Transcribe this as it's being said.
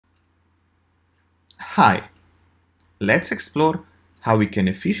Hi! Let's explore how we can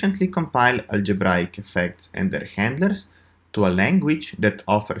efficiently compile algebraic effects and their handlers to a language that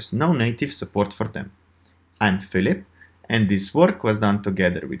offers no native support for them. I'm Philip, and this work was done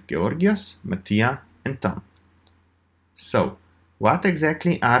together with Georgios, Mattia, and Tom. So, what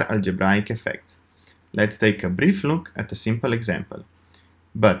exactly are algebraic effects? Let's take a brief look at a simple example.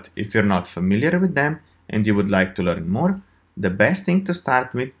 But if you're not familiar with them and you would like to learn more, the best thing to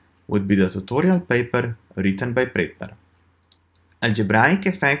start with would be the tutorial paper written by Pretner. Algebraic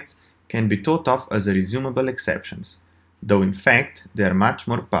effects can be thought of as resumable exceptions, though in fact they are much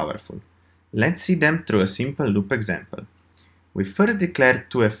more powerful. Let's see them through a simple loop example. We first declare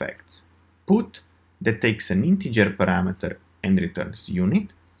two effects, put, that takes an integer parameter and returns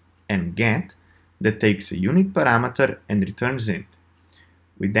unit, and get, that takes a unit parameter and returns int.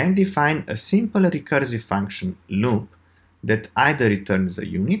 We then define a simple recursive function loop that either returns a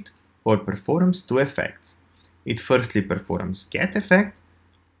unit or performs two effects. It firstly performs get effect,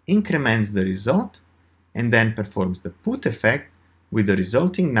 increments the result, and then performs the put effect with the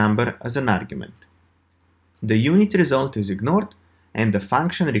resulting number as an argument. The unit result is ignored and the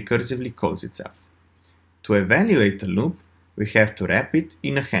function recursively calls itself. To evaluate a loop, we have to wrap it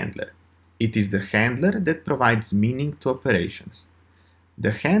in a handler. It is the handler that provides meaning to operations.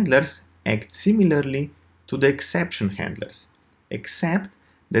 The handlers act similarly to the exception handlers, except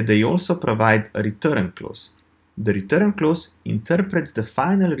that they also provide a return clause. The return clause interprets the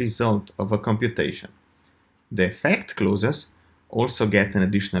final result of a computation. The effect clauses also get an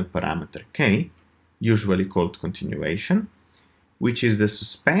additional parameter k, usually called continuation, which is the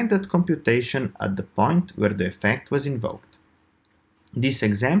suspended computation at the point where the effect was invoked. This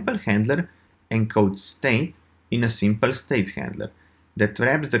example handler encodes state in a simple state handler that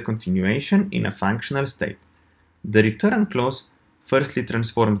wraps the continuation in a functional state. The return clause firstly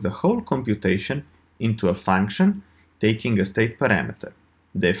transforms the whole computation into a function taking a state parameter.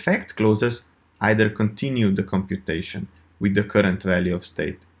 The effect clauses either continue the computation with the current value of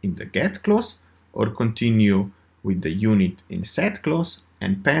state in the get clause or continue with the unit in set clause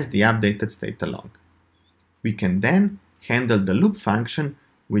and pass the updated state along. We can then handle the loop function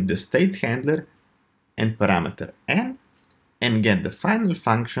with the state handler and parameter n and get the final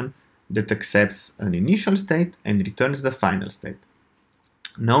function that accepts an initial state and returns the final state.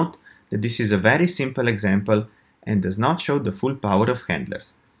 Note that this is a very simple example and does not show the full power of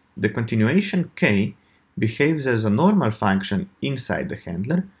handlers. The continuation k behaves as a normal function inside the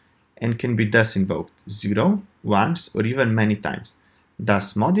handler and can be thus invoked 0, once, or even many times,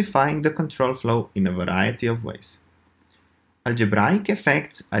 thus modifying the control flow in a variety of ways. Algebraic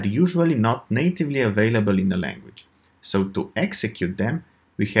effects are usually not natively available in a language, so to execute them,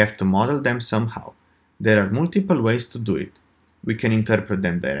 we have to model them somehow. There are multiple ways to do it. We can interpret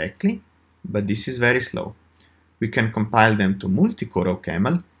them directly, but this is very slow. We can compile them to Multicore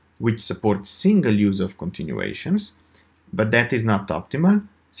OCaml, which supports single use of continuations, but that is not optimal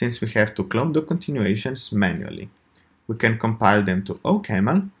since we have to clone the continuations manually. We can compile them to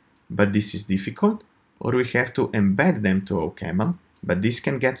OCaml, but this is difficult, or we have to embed them to OCaml, but this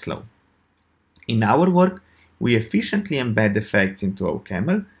can get slow. In our work, we efficiently embed effects into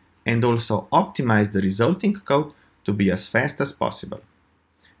OCaml and also optimize the resulting code to be as fast as possible.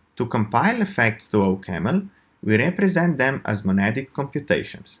 To compile effects to OCaml, we represent them as monadic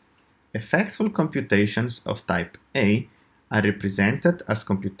computations. Effectful computations of type A are represented as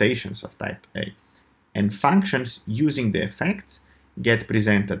computations of type A, and functions using the effects get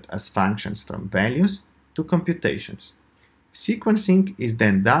presented as functions from values to computations. Sequencing is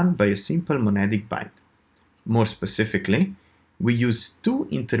then done by a simple monadic bind. More specifically, we use two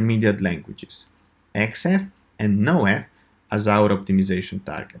intermediate languages, XF and NoF, as our optimization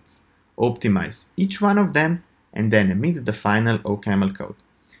targets. Optimize each one of them and then emit the final OCaml code.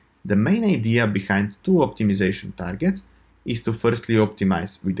 The main idea behind two optimization targets is to firstly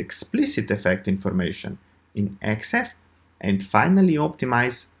optimize with explicit effect information in XF and finally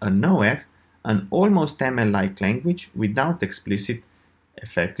optimize a NoF, an almost ML-like language without explicit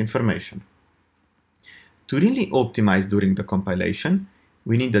effect information. To really optimize during the compilation,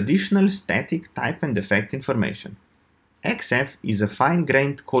 we need additional static type and effect information. XF is a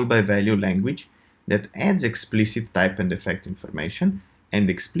fine-grained call-by-value language that adds explicit type and effect information and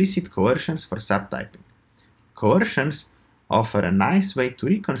explicit coercions for subtyping. Coercions offer a nice way to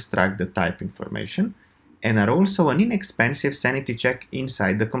reconstruct the type information and are also an inexpensive sanity check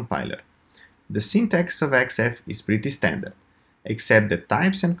inside the compiler. The syntax of XF is pretty standard, except that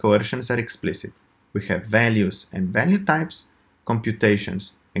types and coercions are explicit. We have values and value types,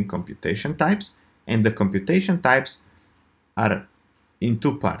 computations and computation types, and the computation types are in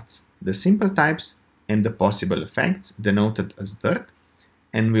two parts, the simple types and the possible effects denoted as dirt,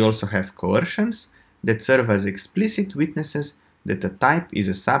 and we also have coercions that serve as explicit witnesses that a type is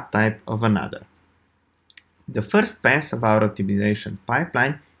a subtype of another. The first pass of our optimization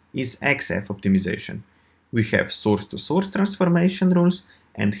pipeline is XF optimization. We have source-to-source transformation rules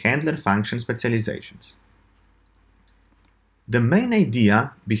and handler function specializations. The main idea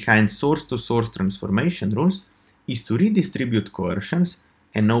behind source-to-source transformation rules is to redistribute coercions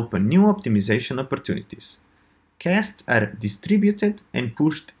and open new optimization opportunities. Casts are distributed and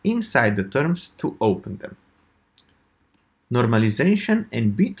pushed inside the terms to open them. Normalization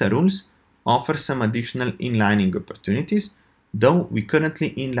and beta rules offer some additional inlining opportunities, though we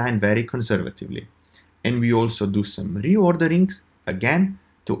currently inline very conservatively. And we also do some reorderings, again,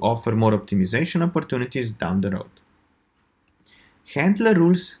 to offer more optimization opportunities down the road. Handler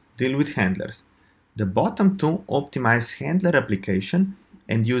rules deal with handlers. The bottom two optimize handler application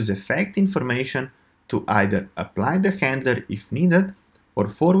and use effect information to either apply the handler if needed or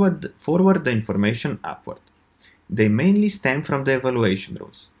forward the information upward. They mainly stem from the evaluation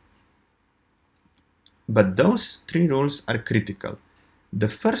rules. But those three rules are critical. The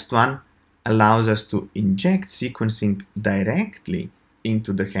first one allows us to inject sequencing directly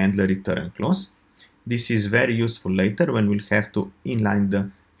into the handler return clause. This is very useful later when we'll have to inline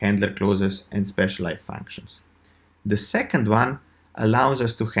the handler clauses and specialized functions. The second one allows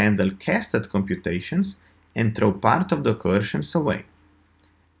us to handle casted computations and throw part of the coercions away.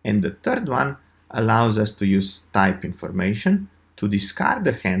 And the third one allows us to use type information to discard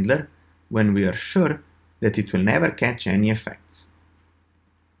the handler when we are sure that it will never catch any effects.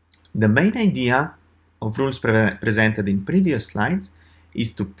 The main idea of rules presented in previous slides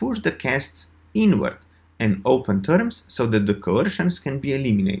is to push the casts inward and open terms so that the coercions can be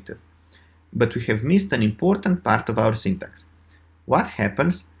eliminated. But we have missed an important part of our syntax. What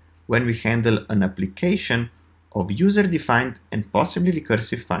happens when we handle an application of user-defined and possibly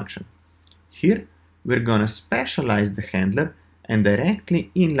recursive function? Here, we're gonna specialize the handler and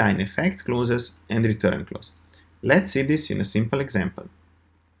directly inline effect clauses and return clause. Let's see this in a simple example.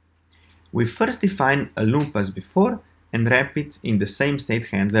 We first define a loop as before and wrap it in the same state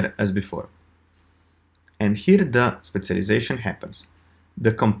handler as before. And here the specialization happens.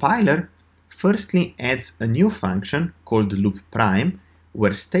 The compiler firstly adds a new function called loop prime,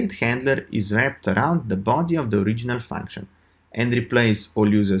 where state handler is wrapped around the body of the original function, and replace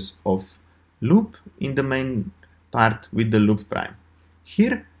all uses of loop in the main part with the loop prime.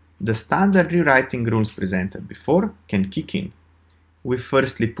 Here, the standard rewriting rules presented before can kick in. We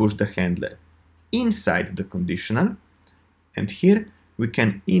firstly push the handler inside the conditional, and here we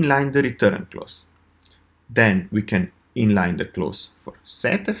can inline the return clause. Then we can inline the clause for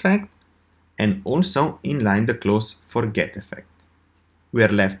set effect and also inline the clause for get effect. We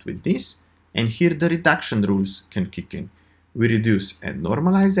are left with this, and here the reduction rules can kick in. We reduce and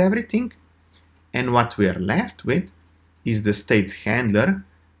normalize everything, and what we are left with is the state handler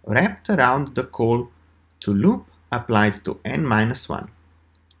wrapped around the call to loop applied to n-1.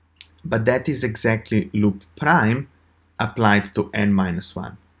 But that is exactly loop prime applied to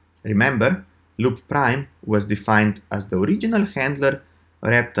n-1. Remember, loop prime was defined as the original handler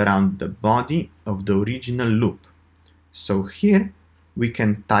wrapped around the body of the original loop. So here we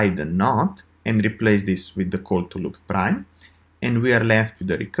can tie the knot and replace this with the call to loop prime, and we are left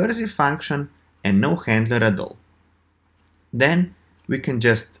with a recursive function and no handler at all. Then we can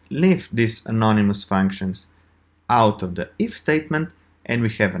just lift these anonymous functions out of the if statement, and we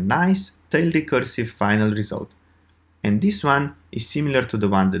have a nice tail recursive final result. And this one is similar to the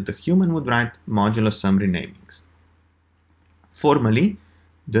one that the human would write modulo sum renamings. Formally,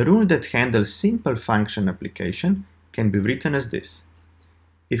 the rule that handles simple function application can be written as this.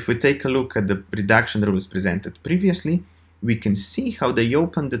 If we take a look at the reduction rules presented previously, we can see how they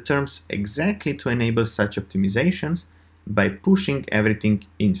open the terms exactly to enable such optimizations by pushing everything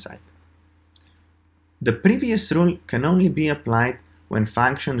inside. The previous rule can only be applied when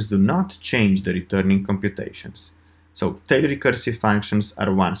functions do not change the returning computations. So tail recursive functions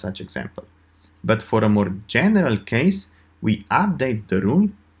are one such example. But for a more general case, we update the rule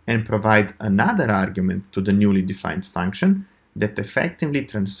and provide another argument to the newly defined function that effectively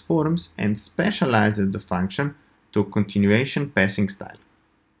transforms and specializes the function to a continuation passing style.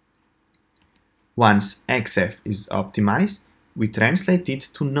 Once XF is optimized, we translate it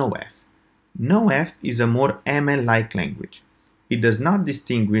to NoF. NoF is a more ML-like language. It does not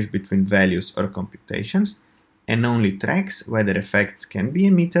distinguish between values or computations, and only tracks whether effects can be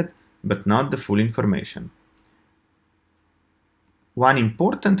emitted, but not the full information. One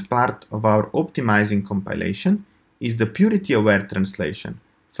important part of our optimizing compilation is the purity-aware translation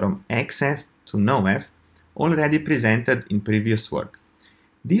from XF to NoF already presented in previous work.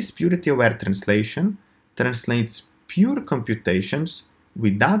 This purity-aware translation translates pure computations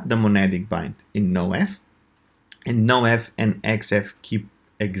without the monadic bind in NoF, and NoF and XF keep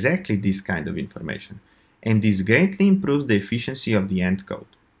exactly this kind of information, and this greatly improves the efficiency of the end code.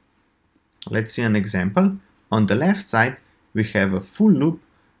 Let's see an example. On the left side, we have a full loop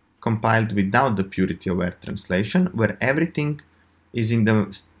compiled without the purity-aware translation, where everything is in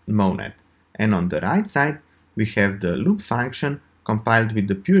the monad. And on the right side, we have the loop function compiled with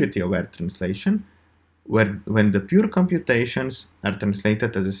the purity-aware translation, where when the pure computations are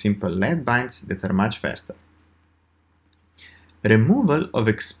translated as a simple let binds that are much faster. Removal of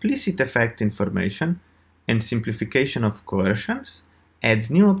explicit effect information and simplification of coercions adds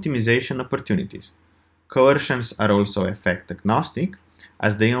new optimization opportunities. Coercions are also effect agnostic,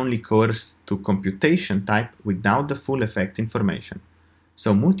 as they only coerce to computation type without the full effect information.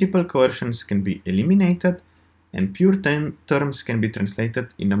 So multiple coercions can be eliminated and pure terms can be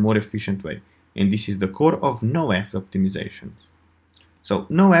translated in a more efficient way. And this is the core of NoF optimizations. So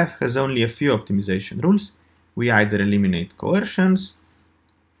NoF has only a few optimization rules. We either eliminate coercions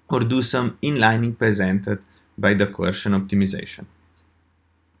or do some inlining presented by the coercion optimization.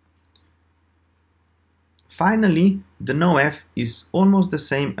 Finally, the NoF is almost the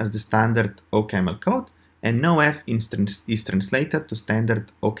same as the standard OCaml code, and NoF is translated to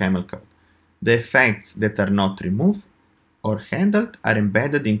standard OCaml code. The effects that are not removed or handled are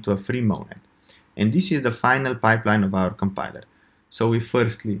embedded into a free monad. And this is the final pipeline of our compiler. So we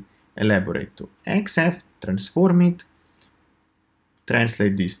firstly elaborate to XF, transform it,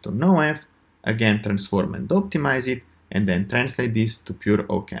 translate this to NoF, again transform and optimize it, and then translate this to pure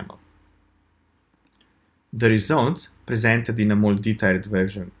OCaml. The results, presented in a more detailed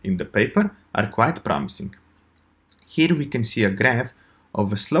version in the paper, are quite promising. Here we can see a graph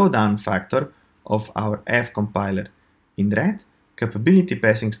of a slowdown factor of our F compiler in red, capability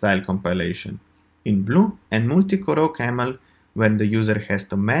passing style compilation in blue, and Multicore OCaml when the user has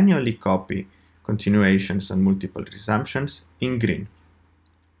to manually copy continuations and multiple resumptions in green.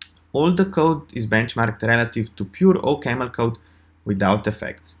 All the code is benchmarked relative to pure OCaml code without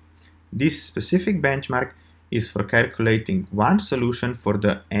effects. This specific benchmark is for calculating one solution for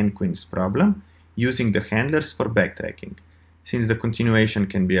the n-queens problem using the handlers for backtracking. Since the continuation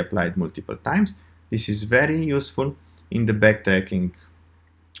can be applied multiple times, this is very useful in the backtracking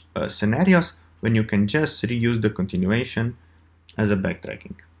scenarios when you can just reuse the continuation as a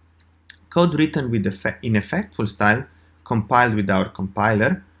backtracking. Code written with in effectful style, compiled with our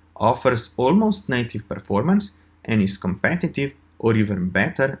compiler, offers almost native performance and is competitive or even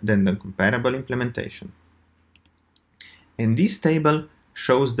better than the comparable implementation. And this table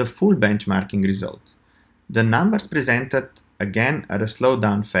shows the full benchmarking result. The numbers presented again are a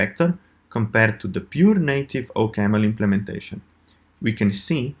slowdown factor compared to the pure native OCaml implementation. We can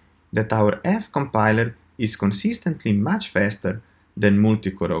see that our F compiler is consistently much faster than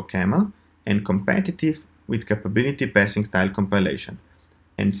Multicore OCaml and competitive with capability passing style compilation,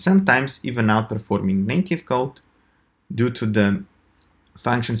 and sometimes even outperforming native code due to the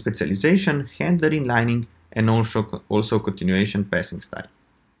function specialization, handler inlining, and also continuation passing style.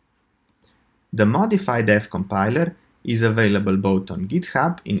 The modified F compiler is available both on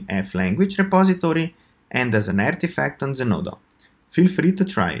GitHub in F language repository and as an artifact on Zenodo. Feel free to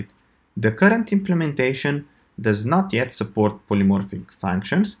try it. The current implementation does not yet support polymorphic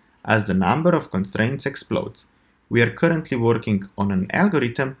functions as the number of constraints explodes. We are currently working on an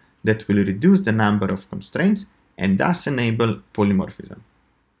algorithm that will reduce the number of constraints and thus enable polymorphism.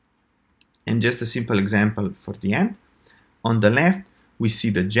 And just a simple example for the end. On the left, we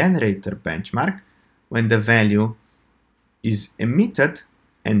see the generator benchmark when the value is emitted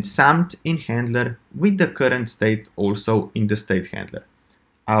and summed in handler with the current state also in the state handler.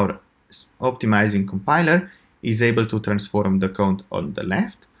 Our optimizing compiler is able to transform the code on the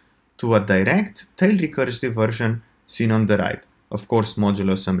left to a direct tail recursive version seen on the right, of course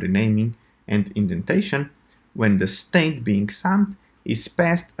modulo some renaming and indentation, when the state being summed is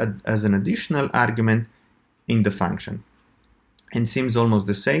passed as an additional argument in the function, and seems almost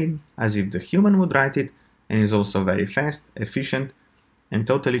the same as if the human would write it, and is also very fast, efficient, and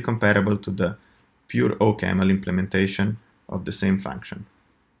totally comparable to the pure OCaml implementation of the same function.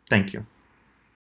 Thank you.